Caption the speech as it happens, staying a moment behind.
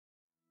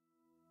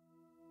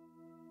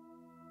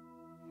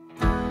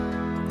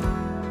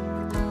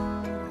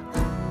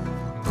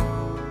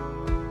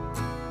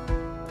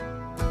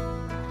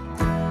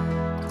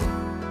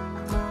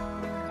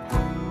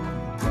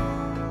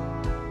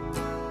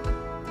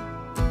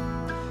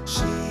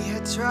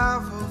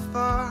travel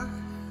far,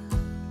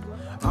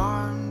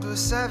 armed with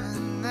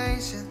 7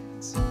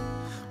 nations,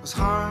 was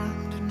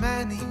harmed in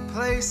many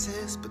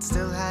places, but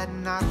still had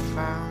not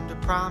found a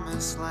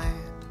promised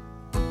land.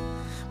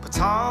 But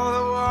tall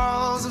the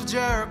walls of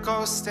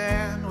Jericho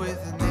stand, with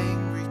an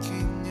angry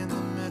king in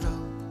the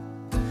middle.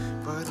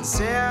 But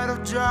instead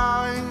of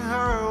drawing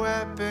her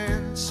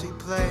weapon, she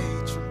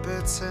played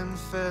trumpets and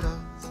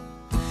fiddles.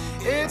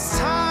 It's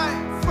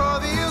time for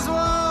these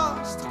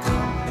walls to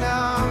come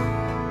down.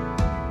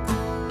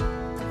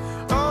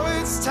 Oh,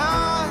 it's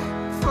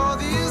time for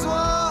these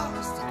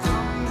walls to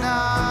come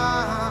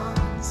down.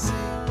 See,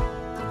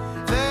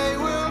 they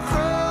will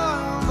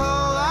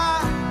crumble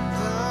at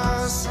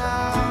the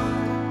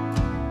sound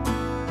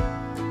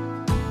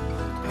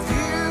of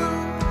you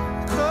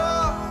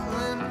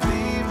calling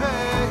me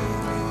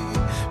baby,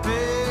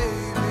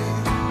 baby.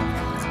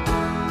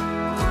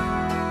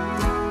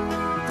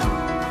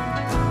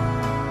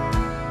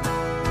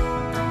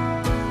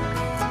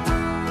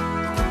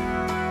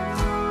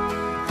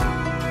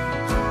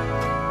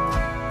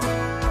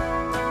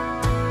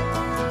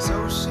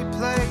 So she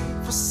played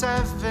for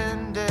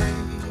 7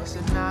 days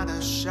and not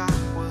a shot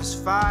was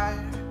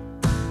fired.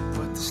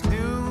 But this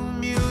new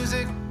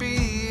music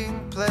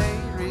being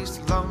played reached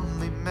a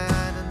lonely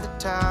man in the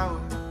tower.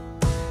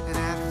 And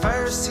at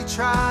first he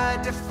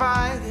tried to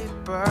fight it,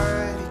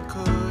 but he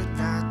could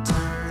not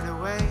turn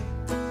away.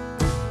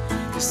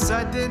 His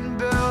sudden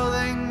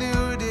building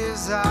new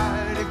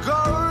desire to go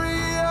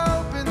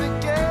reopen the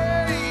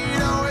gate.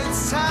 Oh,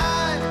 it's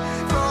time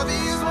for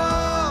these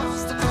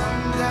walls to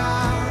come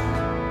down.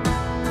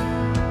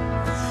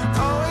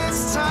 Oh,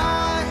 it's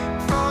time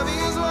for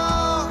these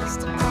walls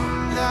to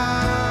come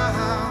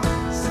down.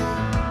 See,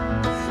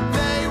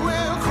 they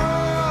will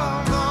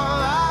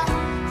crumble at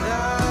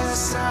the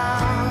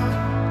sound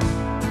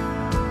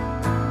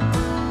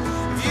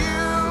of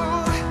you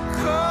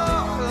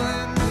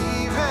calling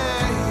me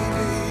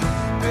baby,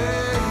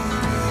 baby,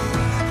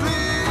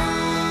 please.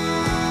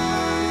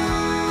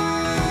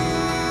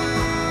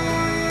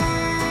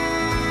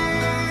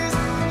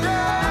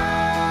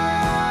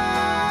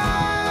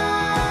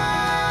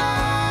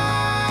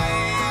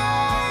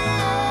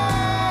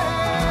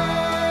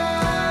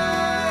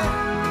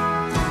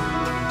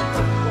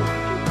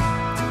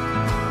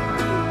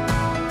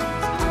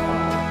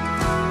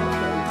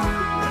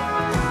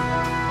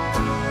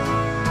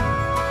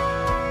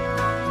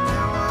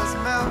 There was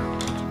milk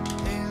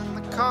in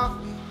the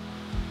coffee,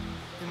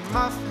 and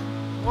muffin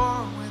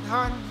warm with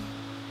honey,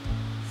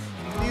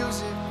 and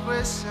music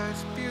with such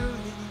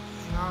beauty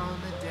on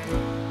the day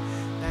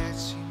that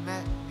she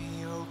met me.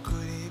 Oh,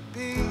 could it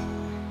be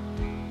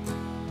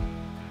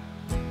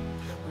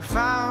we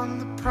found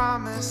the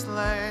promised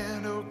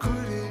land? Oh,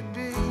 could it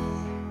be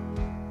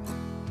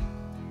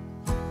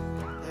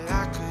that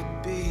I could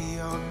be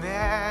your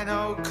man?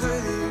 Oh,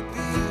 could it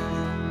be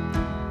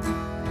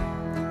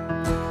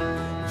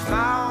we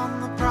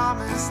found the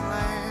promised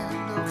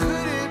land? Oh,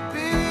 could it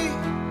be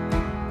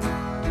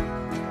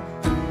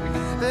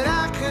that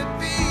I could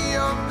be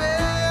your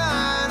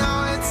man?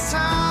 Oh, it's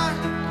time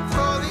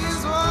for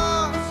these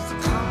walls to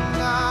come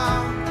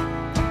down.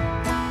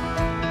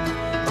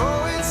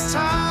 Oh, it's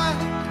time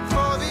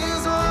for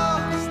these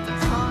walls to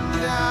come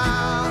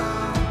down.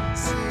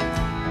 See,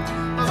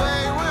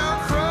 they will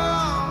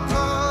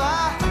crumble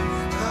at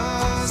the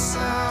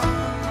sound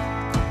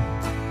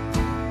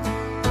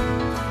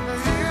of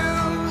you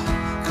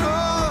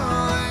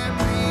calling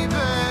me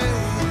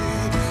baby,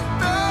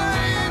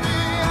 baby.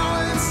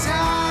 Oh, it's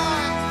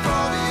time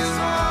for these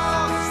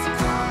walls to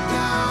come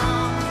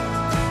down.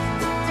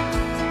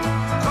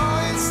 Oh,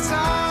 it's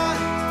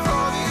time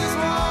for these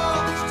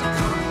walls to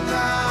come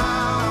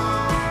down.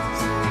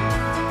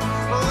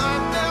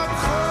 Let them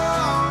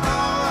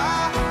crumble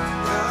at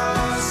the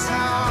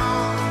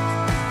sound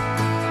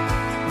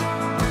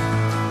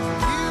of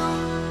you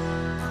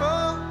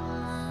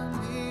calling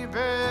me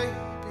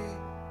baby,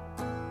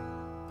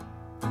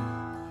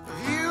 of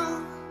you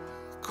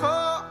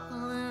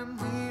calling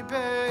me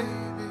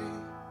baby,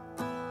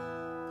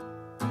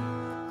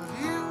 of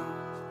you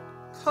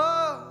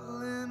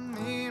calling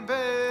me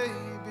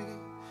baby,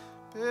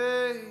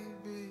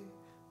 baby,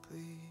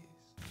 please.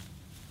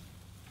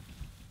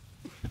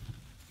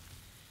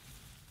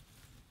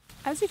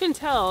 As you can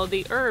tell,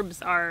 the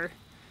herbs are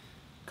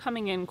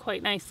coming in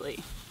quite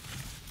nicely.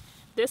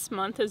 This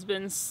month has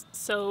been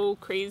so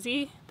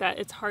crazy that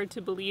it's hard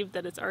to believe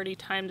that it's already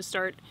time to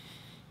start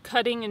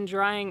cutting and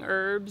drying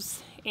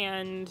herbs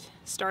and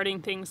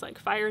starting things like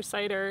fire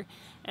cider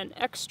and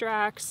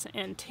extracts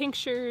and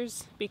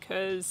tinctures,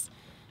 because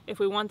if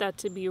we want that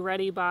to be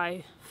ready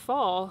by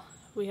fall,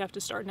 we have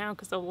to start now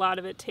because a lot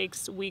of it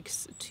takes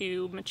weeks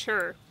to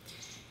mature.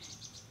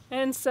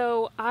 And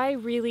so I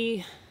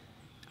really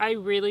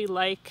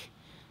like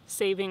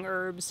saving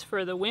herbs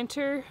for the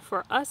winter,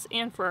 for us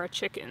and for our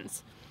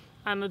chickens.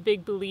 I'm a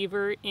big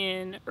believer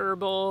in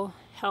herbal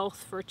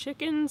health for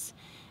chickens,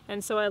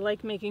 and so I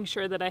like making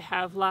sure that I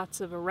have lots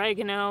of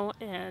oregano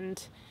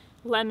and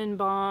lemon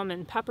balm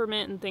and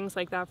peppermint and things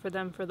like that for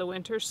them for the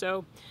winter.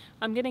 So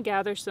I'm gonna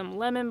gather some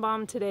lemon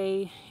balm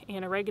today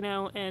and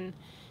oregano and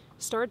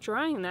start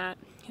drying that.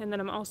 And then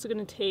I'm also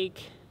gonna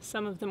take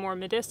some of the more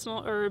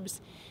medicinal herbs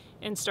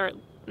and start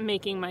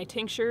making my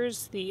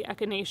tinctures. The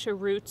echinacea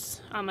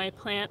roots on my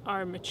plant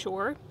are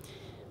mature.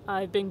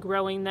 I've been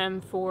growing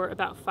them for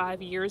about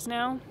 5 years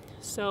now.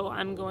 So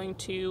I'm going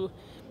to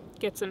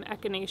get some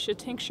echinacea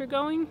tincture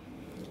going.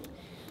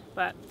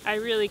 But I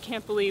really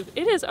can't believe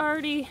it is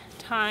already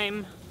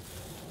time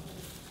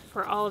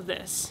for all of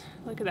this.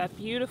 Look at that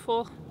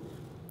beautiful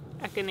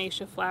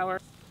echinacea flower.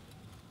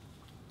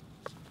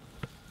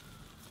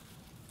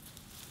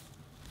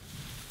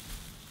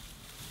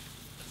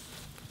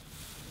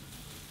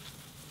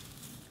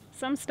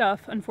 Some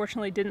stuff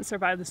unfortunately didn't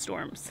survive the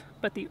storms,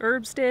 but the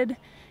herbs did,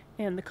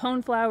 and the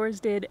coneflowers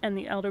did, and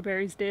the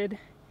elderberries did,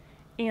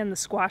 and the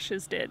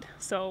squashes did.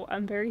 So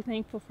I'm very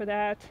thankful for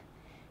that,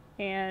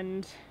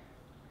 and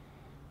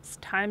it's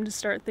time to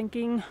start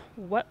thinking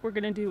what we're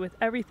going to do with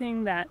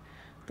everything that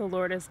the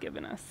Lord has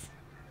given us.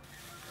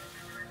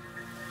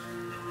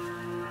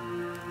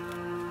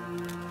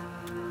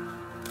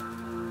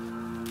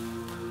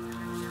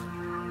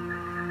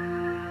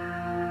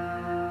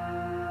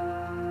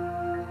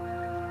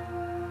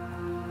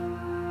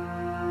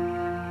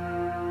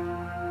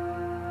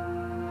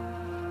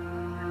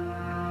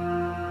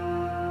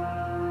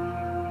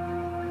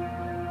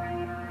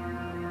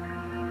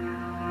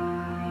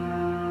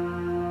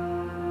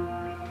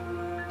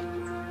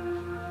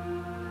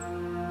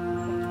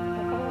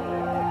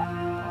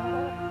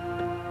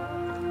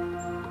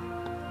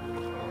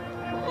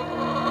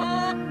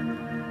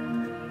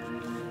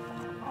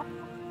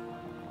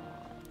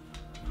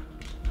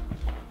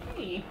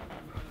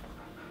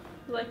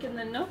 Liking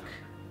the Nook?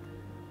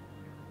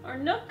 Or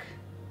Nook?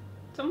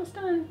 It's almost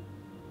done.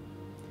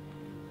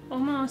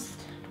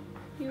 Almost.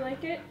 You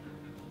like it?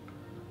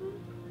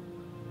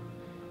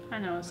 I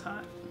know it's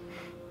hot.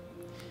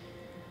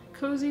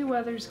 Cozy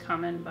weather's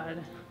coming,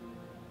 bud.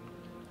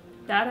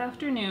 That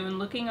afternoon,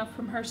 looking up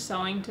from her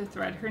sewing to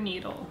thread her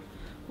needle,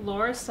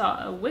 Laura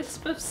saw a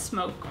wisp of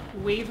smoke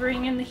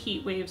wavering in the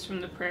heat waves from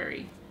the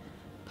prairie.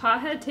 Pa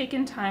had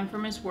taken time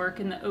from his work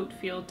in the oat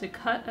field to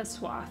cut a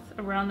swath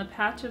around the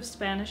patch of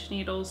Spanish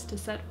needles to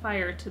set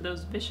fire to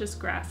those vicious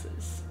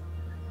grasses.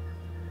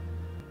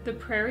 The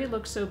prairie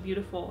looks so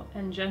beautiful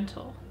and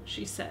gentle,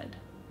 she said,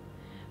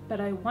 but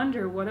I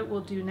wonder what it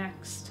will do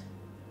next.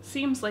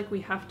 Seems like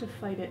we have to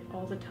fight it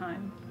all the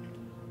time.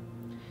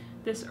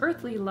 This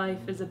earthly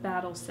life is a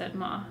battle, said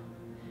Ma.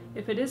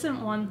 If it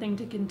isn't one thing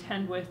to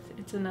contend with,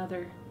 it's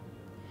another.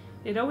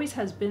 It always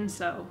has been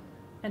so,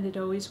 and it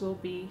always will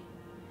be.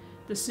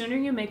 The sooner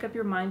you make up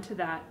your mind to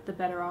that, the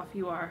better off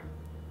you are,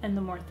 and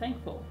the more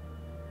thankful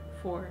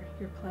for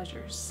your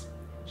pleasures.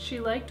 She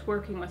liked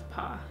working with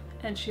Pa,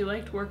 and she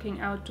liked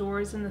working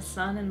outdoors in the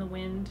sun and the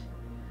wind.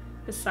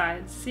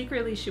 Besides,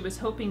 secretly she was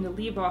hoping to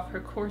leave off her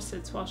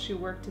corsets while she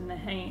worked in the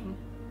haying.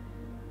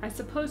 I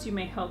suppose you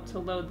may help to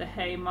load the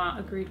hay, Ma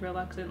agreed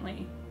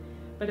reluctantly,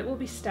 but it will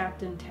be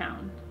stacked in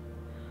town.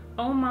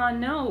 Oh, Ma,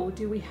 no!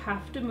 Do we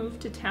have to move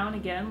to town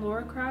again?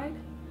 Laura cried.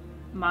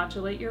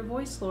 Modulate your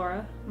voice,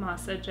 Laura, Ma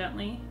said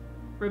gently.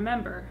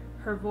 Remember,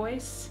 her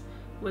voice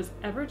was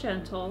ever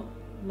gentle,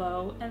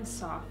 low, and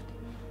soft.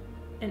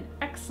 An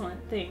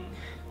excellent thing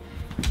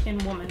in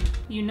woman.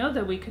 You know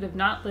that we could have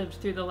not lived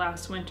through the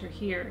last winter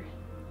here.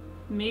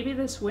 Maybe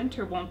this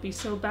winter won't be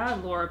so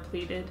bad, Laura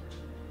pleaded.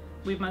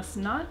 We must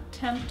not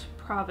tempt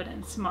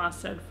Providence, Ma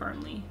said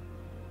firmly.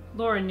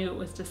 Laura knew it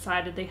was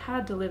decided they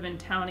had to live in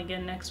town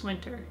again next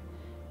winter,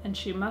 and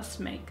she must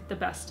make the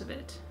best of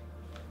it.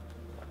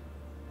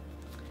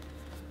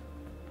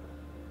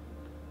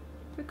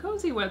 The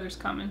cozy weather's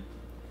coming.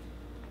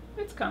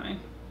 It's coming.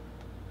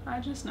 I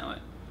just know it.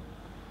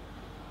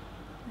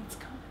 It's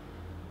coming.